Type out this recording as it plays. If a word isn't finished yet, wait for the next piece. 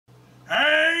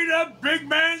Hey, the big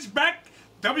man's back.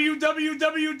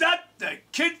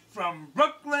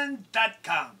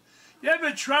 www.thekidfrombrooklyn.com. You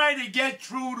ever try to get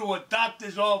through to a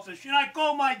doctor's office? You know, I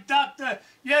called my doctor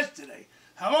yesterday.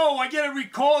 Hello, I get a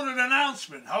recorded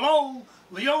announcement. Hello,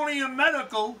 Leonia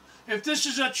Medical. If this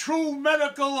is a true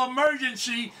medical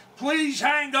emergency, please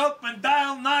hang up and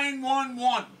dial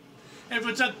 911. If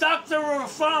it's a doctor or a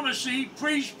pharmacy,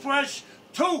 please press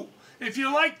 2. If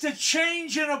you like to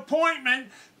change an appointment,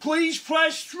 please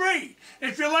press 3.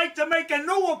 If you like to make a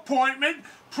new appointment,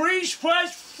 please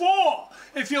press 4.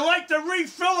 If you like to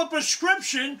refill a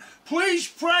prescription, please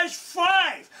press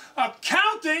 5.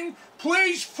 Accounting,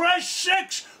 please press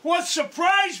 6. What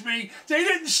surprised me, they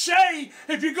didn't say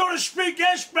if you're going to speak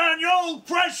Espanol,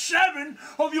 press 7,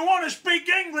 or if you want to speak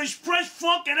English, press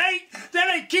fucking 8. Then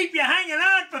they keep you hanging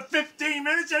on for 15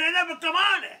 minutes and they never come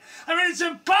on there. I mean, it's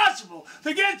impossible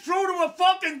to get through to a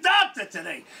fucking doctor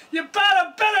today. You about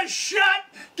a better shot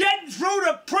getting through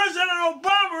to President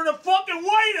Obama in the fucking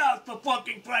White House, for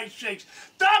fucking Christ's sakes.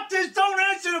 Doctors don't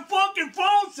answer the fucking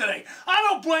phones today. I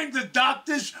don't blame the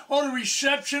doctors or the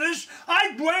receptionists.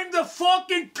 I blame the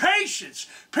fucking patients.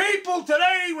 People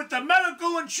today with the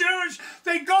medical insurance,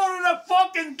 they go to the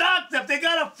fucking doctor. If they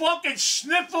got a fucking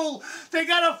sniffle, they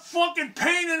got a fucking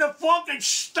pain in the fucking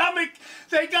stomach,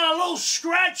 they got a little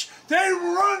scratch, they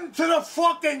run to the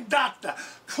fucking doctor,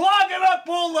 clogging up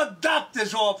all the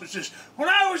doctor's offices. When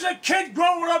I was a kid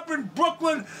growing up in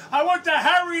Brooklyn, I went to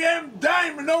Harry M.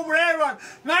 Diamond over there on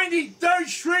 93rd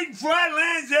Street in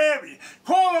Flatlands area.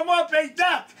 Called him up, hey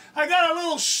doc, I got a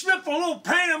little sniffle, a little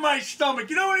pain in my stomach.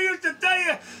 You know what he used to tell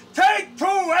you? Take 2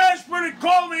 aspirin and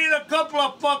call me in a couple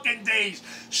of fucking days.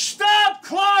 Stop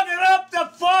clogging up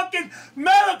the fucking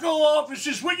medical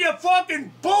offices with your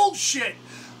fucking bullshit.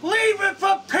 Leave it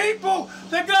for people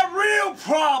that got real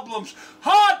problems,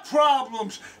 heart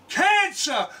problems,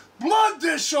 cancer, blood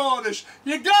disorders.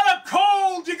 You got a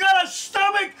cold, you got a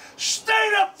stomach,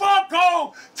 stay the fuck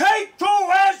home. Take 2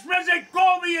 aspirins and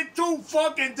call me in 2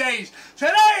 fucking days.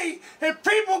 Today, if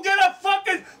people get a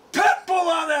fucking pimple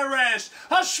on their ass,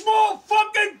 a small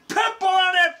fucking pimple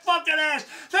on their fucking ass,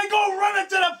 they go running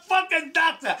to the fucking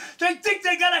doctor. They think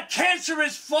they got a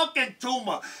cancerous fucking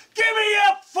tumor. Give me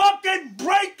a fucking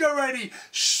break already.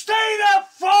 Stay the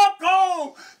fuck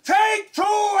home. Take 2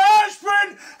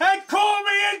 aspirin and call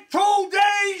me in 2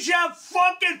 days, you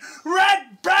fucking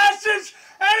rat bastards.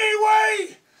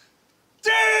 Anyway,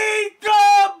 think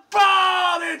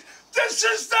about it. This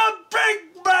is the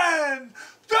big man.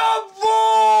 The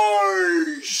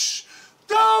voice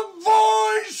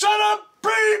of the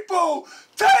people.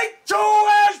 Take 2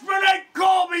 aspirin and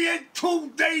call me in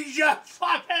 2 days, you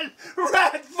fucking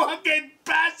rat fucking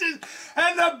bastards.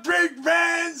 And the big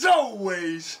man's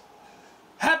always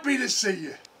happy to see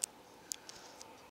you.